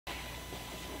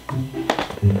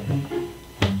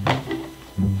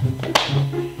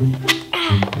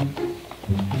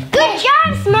Good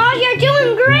job, Smalls. You're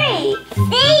doing great.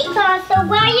 Thanks, also,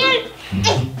 Brian.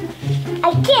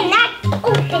 I cannot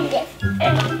open this.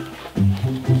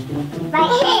 My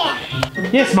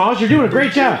hand. Yeah, Smalls, you're doing a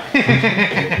great job.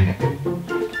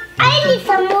 I need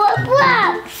some more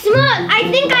blocks. Smalls, I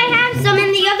think I have some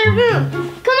in the other room.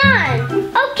 Come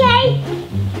on. Okay.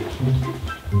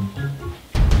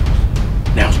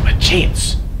 Now's my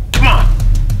chance. Come on.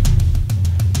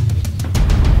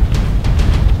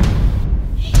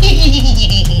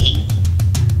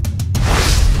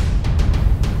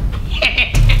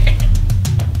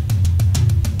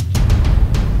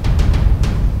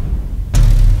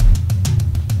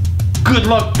 Good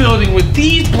luck building with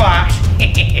these blocks.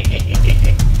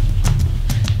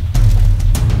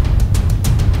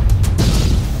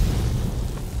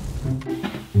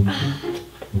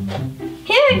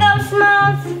 Here we go,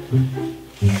 Smalls.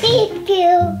 Thank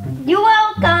you. You're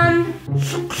welcome.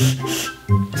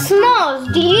 Smalls,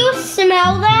 do you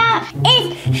smell that?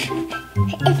 It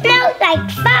smells like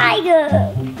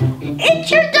fire. It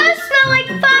sure does smell like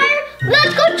fire.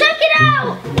 Let's go check it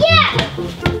out. Yeah.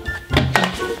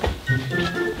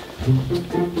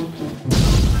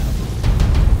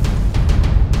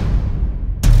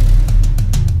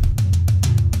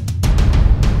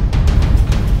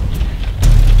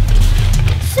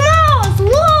 Smalls,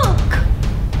 look.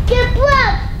 The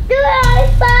blocks, they're on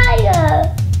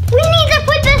fire. We need to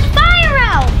put this fire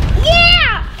out.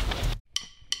 Yeah.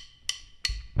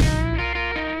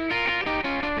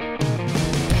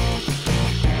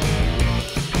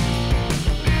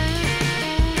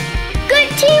 Good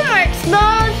teamwork,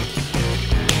 Smalls.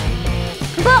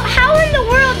 But how in the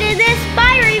world did this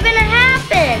fire even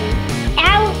happen?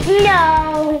 I don't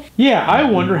know. Yeah, I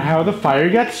wonder how the fire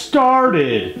got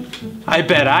started. I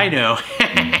bet I know.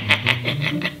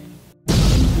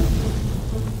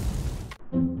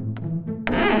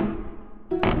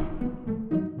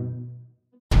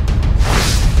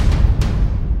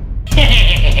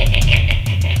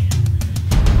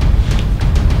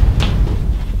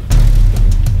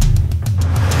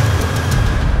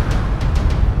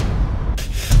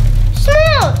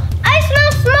 Smalls, I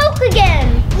smell smoke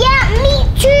again. Yeah, me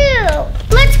too.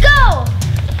 Let's go.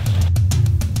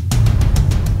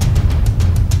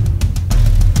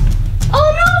 Oh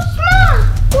no, Smalls,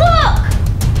 look.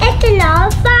 It's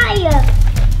on fire.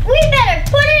 We better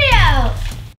put it out.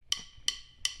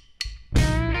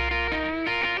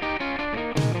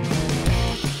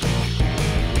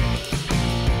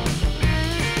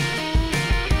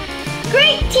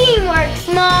 Great teamwork,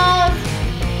 Smalls.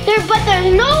 But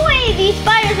there's no way these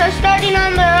fires are starting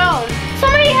on their own.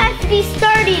 Somebody has to be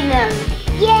starting them.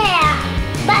 Yeah,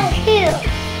 but who?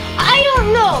 I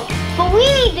don't know, but we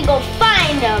need to go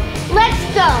find them. Let's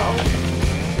go.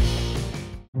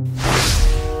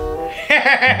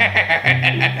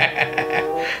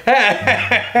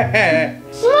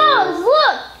 Smalls,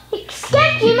 look! It's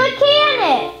Sketchy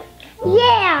Mechanic!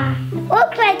 Yeah,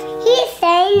 looks like he's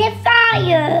setting the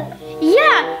fire.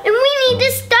 Yeah, and we need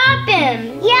to stop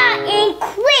him! Yeah, and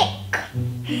quick.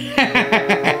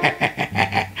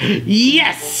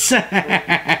 Yes! Hey,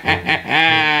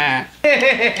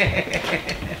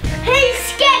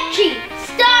 Sketchy!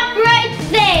 Stop right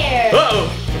there! Uh-oh!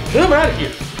 I'm out of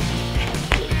here.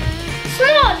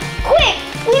 Smalls, quick!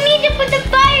 We need to put the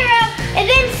fire out and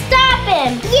then stop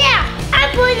him! Yeah, I'm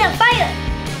putting the fire.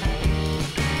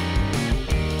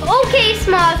 Okay,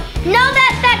 Smalls, now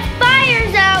that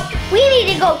fire's out, we need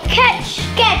to go catch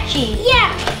Sketchy.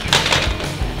 Yeah.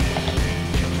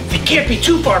 They can't be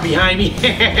too far behind me.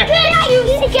 Get you,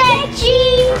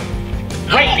 Sketchy!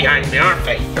 Right behind me, aren't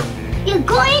they? You're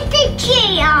going to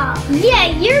jail. Yeah,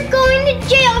 you're going to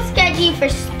jail, Sketchy, for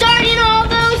starting all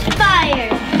those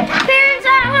fires. Parents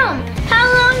at home, how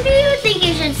long do you think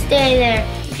you should stay there?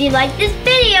 If you like this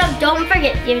video, don't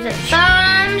forget to give us a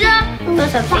thumbs up,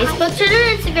 post on Facebook, Twitter,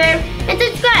 and Instagram, and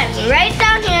subscribe right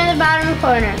down here in the bottom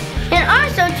corner. And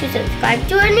also to subscribe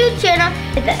to our new channel,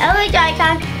 hit the LH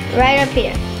icon right up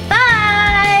here.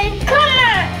 Bye! Come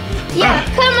on! Yeah,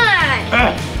 come on!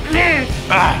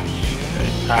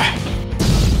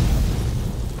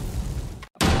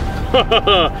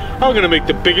 I'm gonna make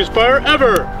the biggest fire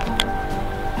ever!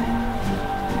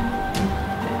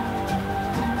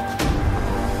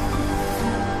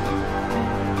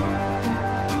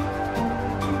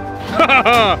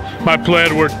 My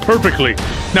plan worked perfectly.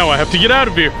 Now I have to get out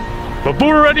of here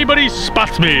before anybody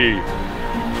spots me.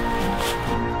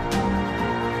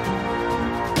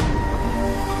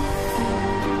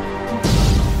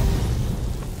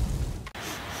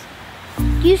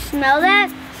 You smell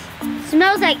that?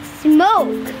 Smells like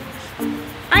smoke.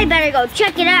 I better go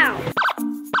check it out.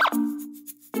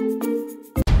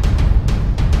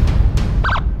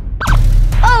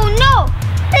 Oh no!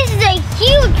 This is a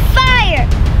huge fire!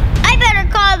 I better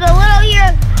call the Little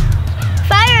Hero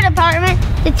Fire Department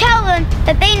to tell them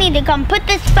that they need to come put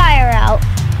this fire out.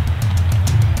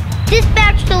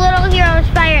 Dispatch the Little Heroes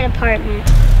Fire Department.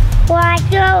 What?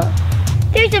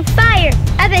 There's a fire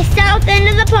at the south end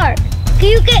of the park. Can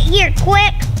you get here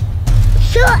quick?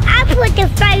 Sure, I'll put the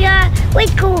fire out.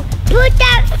 Let's go put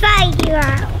that fire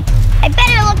out. I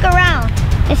better look around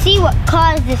to see what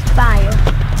caused this fire.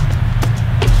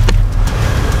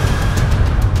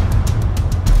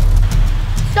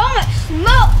 So much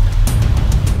smoke!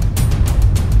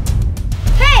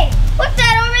 Hey, what's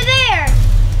that over there?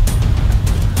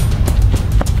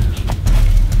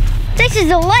 This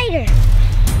is a lighter.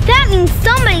 That means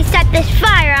somebody set this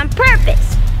fire on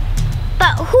purpose.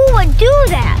 But who would do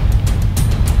that?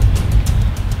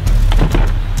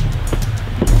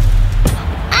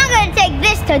 I'm gonna take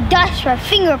this to dust for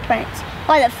fingerprints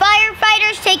while the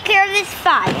firefighters take care of this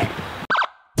fire.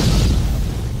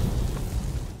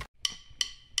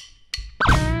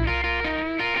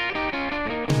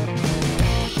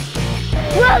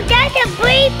 Whoa, that's a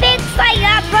pretty big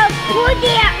fire, but put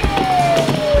it out.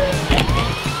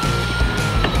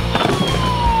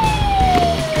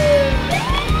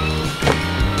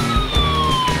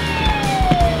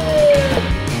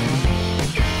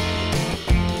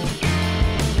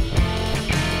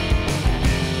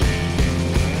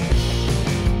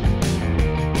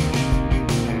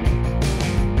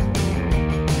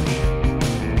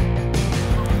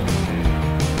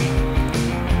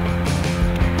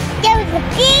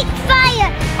 Big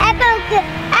fire! I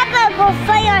better go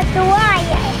fire out the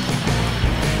wire.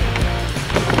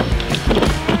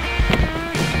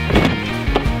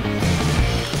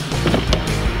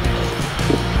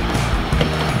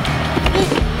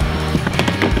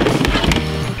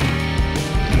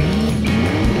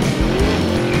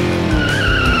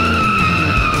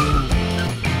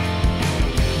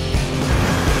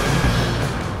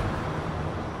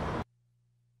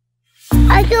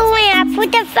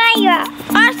 Put the fire out.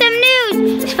 Awesome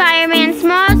news, Fireman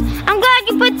Smalls. I'm glad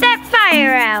you put that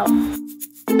fire out.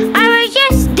 I was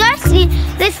just dusting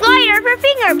this lighter for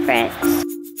fingerprints.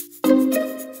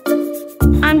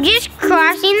 I'm just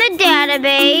crossing the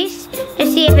database to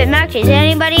see if it matches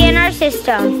anybody in our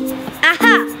system.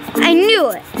 Aha! I knew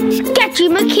it. Sketchy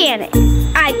mechanic.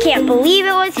 I can't believe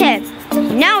it was him.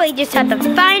 Now we just have to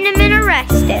find him and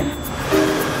arrest him.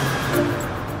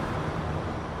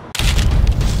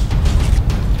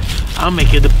 I'll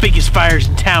make it the biggest fires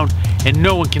in town, and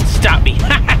no one can stop me.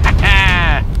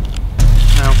 Now,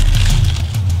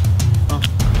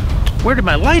 where did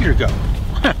my lighter go?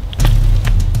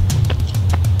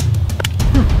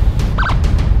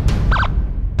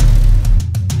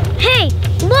 Hey,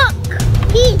 look!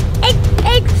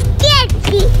 It's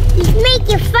Sketchy. He's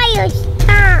making fires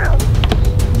now.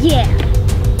 Yeah.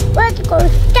 Let's go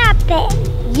stop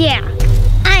it. Yeah.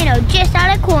 I know just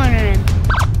how to corner him.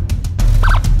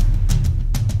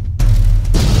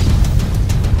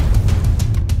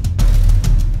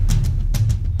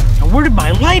 Where did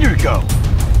my lighter go?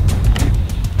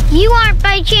 You aren't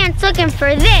by chance looking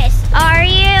for this, are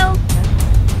you?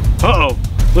 Uh-oh.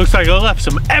 Looks like I left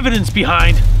some evidence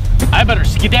behind. I better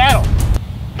skedaddle.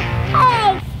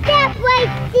 Hey, stop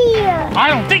right there. I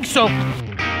don't think so.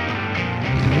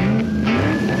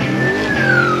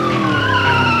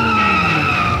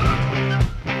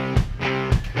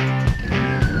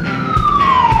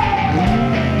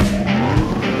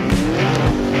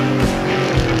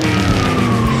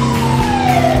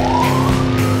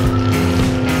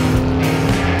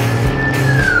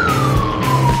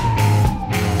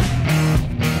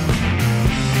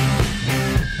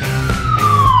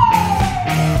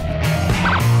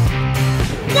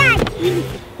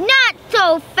 Not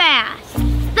so fast.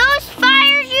 Those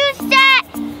fires you set,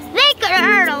 they could have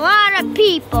hurt a lot of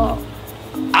people.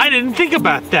 I didn't think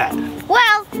about that.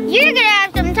 Well, you're gonna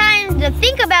have some time to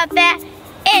think about that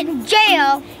in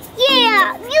jail.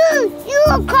 Yeah, you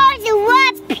are causing a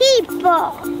lot of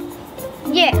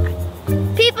people. Yeah.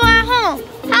 People at home,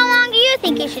 how long do you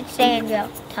think you should stay in jail?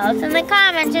 Tell us in the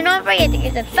comments, and don't forget to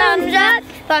give us a thumbs up,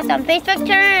 follow us on Facebook,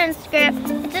 Twitter, and Instagram,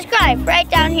 and subscribe right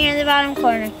down here in the bottom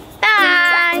corner.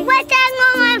 Bye! What's that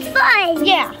on my phone?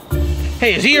 Yeah.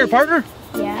 Hey, is he your partner?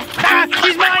 Yeah. Ah,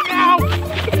 he's mine now!